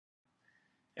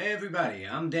Hey everybody,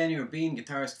 I'm Dani Rabin,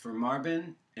 guitarist for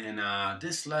Rabin, and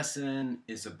this lesson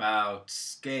is about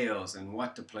scales and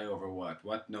what to play over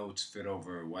what notes fit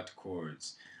over what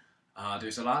chords.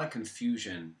 There's a lot of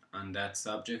confusion on that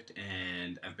subject,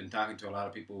 and I've been talking to a lot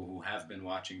of people who have been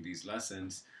watching these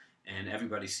lessons, and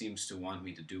everybody seems to want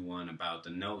me to do one about the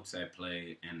notes I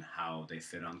play and how they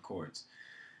fit on chords.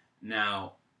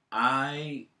 Now,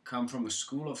 I come from a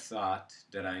school of thought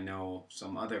that I know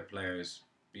some other players,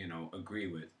 agree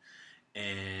with.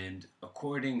 And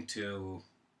according to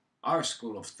our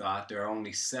school of thought, there are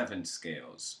only 7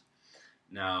 scales.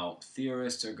 Now,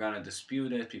 theorists are going to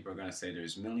dispute it. People are going to say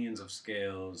there's millions of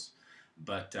scales.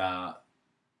 But,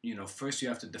 first you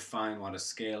have to define what a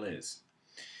scale is.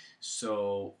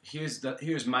 So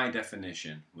here's my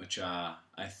definition, which I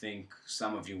think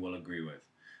some of you will agree with.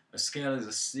 A scale is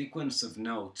a sequence of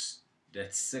notes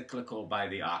that's cyclical by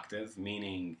the octave,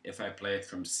 meaning if I play it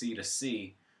from C to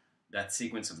C, that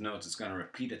sequence of notes is going to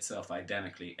repeat itself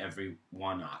identically every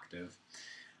one octave.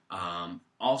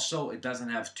 Also, it doesn't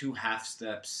have 2 half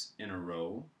steps in a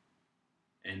row,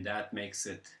 and that makes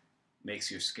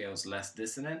your scales less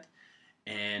dissonant.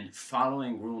 And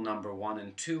following rule number 1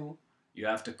 and 2, you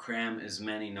have to cram as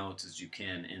many notes as you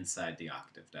can inside the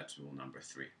octave. That's rule number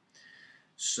 3.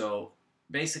 So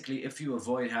basically, if you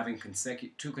avoid having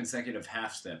 2 consecutive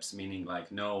half steps, meaning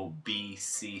like no B,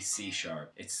 C, C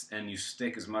sharp, and you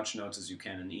stick as much notes as you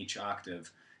can in each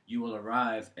octave, you will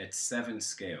arrive at 7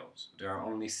 scales. There are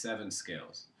only 7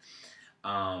 scales.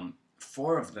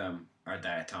 4 of them are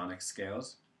diatonic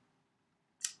scales.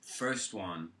 First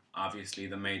one, obviously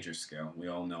the major scale, we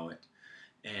all know it.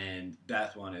 And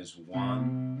that one is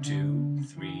 1, 2,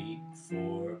 3,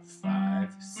 4,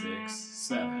 5, 6,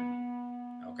 7.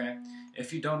 Okay?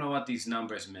 If you don't know what these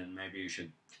numbers mean, maybe you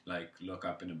should look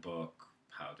up in a book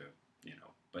how to,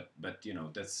 but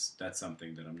that's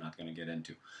something that I'm not going to get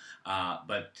into.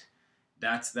 But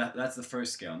that's the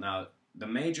first scale. Now the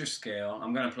major scale,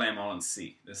 I'm going to play them all in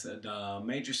C. The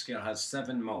major scale has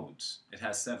 7 modes. It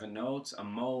has 7 notes. A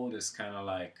mode is kind of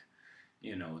like,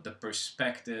 the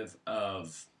perspective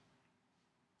of,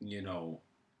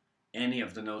 any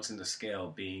of the notes in the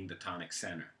scale being the tonic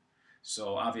center.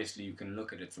 So obviously you can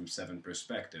look at it from 7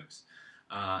 perspectives.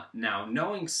 Now,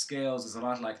 knowing scales is a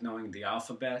lot like knowing the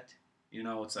alphabet.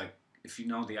 It's like if you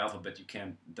know the alphabet,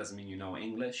 doesn't mean you know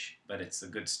English, but it's a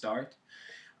good start.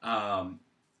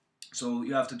 So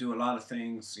you have to do a lot of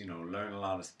things, learn a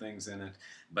lot of things in it.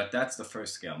 But that's the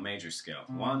first scale, major scale.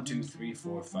 1, 2, 3,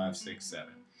 4, 5, 6,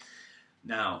 7.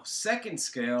 Now, second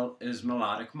scale is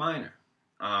melodic minor.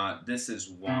 This is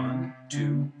 1,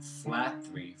 2, flat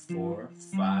 3, 4,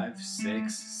 5,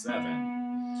 6,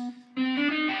 7.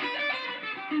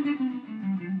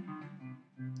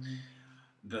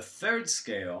 The third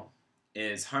scale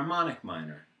is harmonic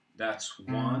minor. That's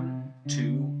 1,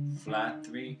 2, flat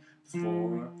 3,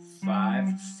 4,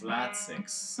 5, flat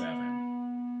 6,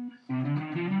 7.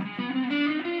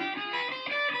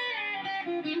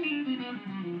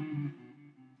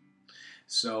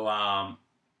 So,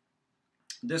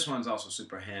 this one's also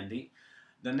super handy.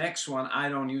 The next one I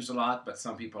don't use a lot, but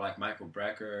some people like Michael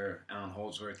Brecker, Alan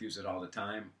Holdsworth use it all the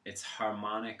time. It's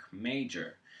harmonic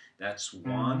major. That's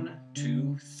 1,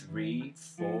 2, 3,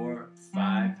 4,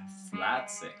 5,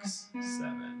 flat 6,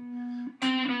 7.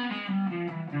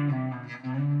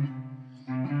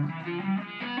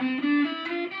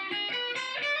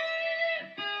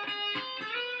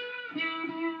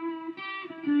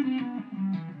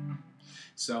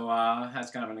 So it has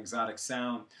kind of an exotic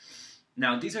sound.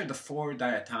 Now, these are the 4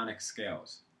 diatonic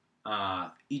scales.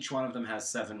 Each one of them has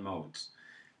 7 modes.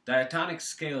 Diatonic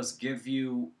scales give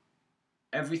you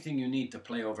everything you need to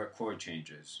play over chord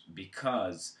changes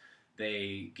because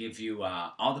they give you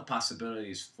all the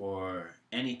possibilities for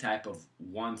any type of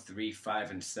 1, 3,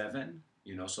 5, and 7.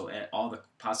 So all the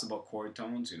possible chord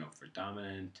tones, for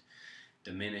dominant,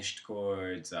 diminished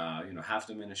chords, half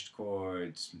diminished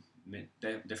chords,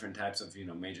 different types of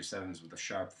major 7s with a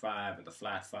sharp 5, with a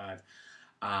flat 5,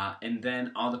 and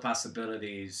then all the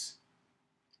possibilities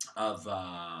of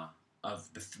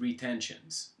the 3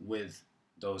 tensions with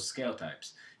those scale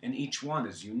types. And each one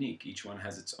is unique. Each one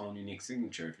has its own unique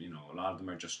signature. A lot of them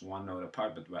are just 1 note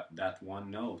apart, but that 1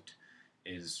 note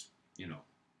is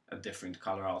a different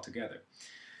color altogether.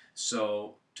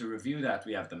 So to review that,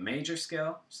 we have the major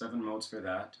scale, 7 modes for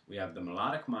that. We have the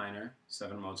melodic minor,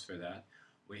 7 modes for that.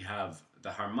 We have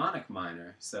the harmonic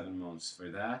minor, 7 modes for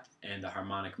that, and the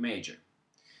harmonic major.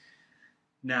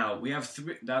 Now, we have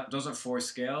those are 4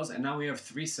 scales, and now we have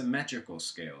 3 symmetrical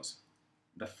scales.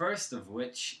 The first of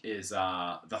which is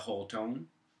the whole tone,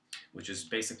 which is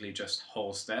basically just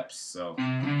whole steps. So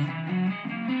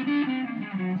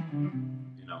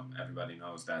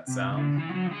everybody knows that sound.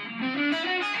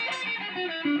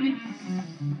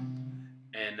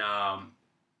 And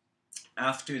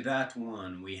after that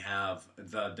one, we have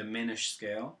the diminished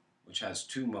scale, which has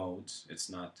two modes. It's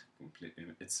not completely,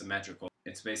 it's symmetrical.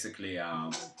 It's basically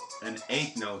an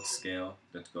 8-note scale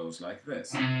that goes like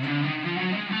this.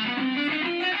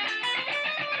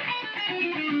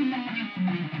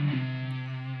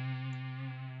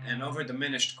 And over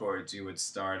diminished chords, you would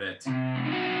start it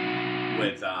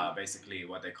with basically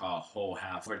what they call whole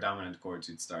half. Over dominant chords,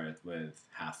 you'd start it with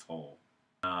half whole.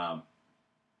 The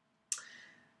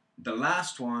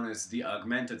last one is the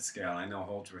augmented scale. I know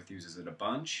Holdsworth uses it a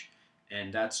bunch,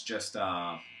 and that's just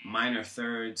minor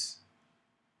thirds,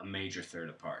 a major third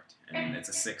apart, and it's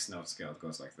a 6-note scale. It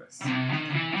goes like this.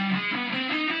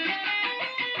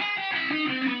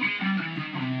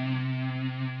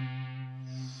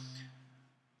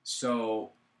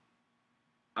 So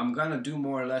I'm gonna do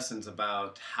more lessons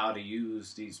about how to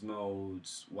use these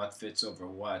modes, what fits over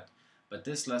what, but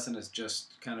this lesson is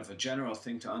just kind of a general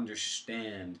thing to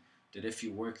understand that if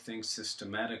you work things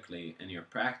systematically and you're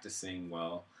practicing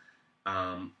well,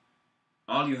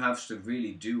 all you have to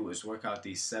really do is work out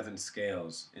these 7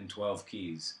 scales in 12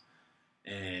 keys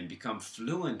and become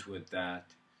fluent with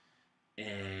that.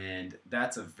 And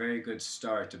that's a very good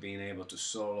start to being able to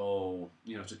solo,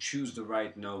 to choose the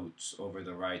right notes over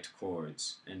the right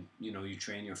chords. And, you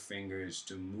train your fingers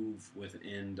to move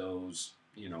within those,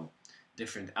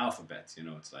 different alphabets.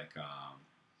 It's like,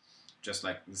 just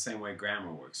like the same way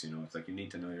grammar works, it's like you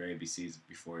need to know your ABCs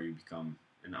before you become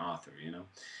an author,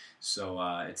 So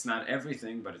it's not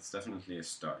everything, but it's definitely a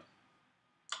start.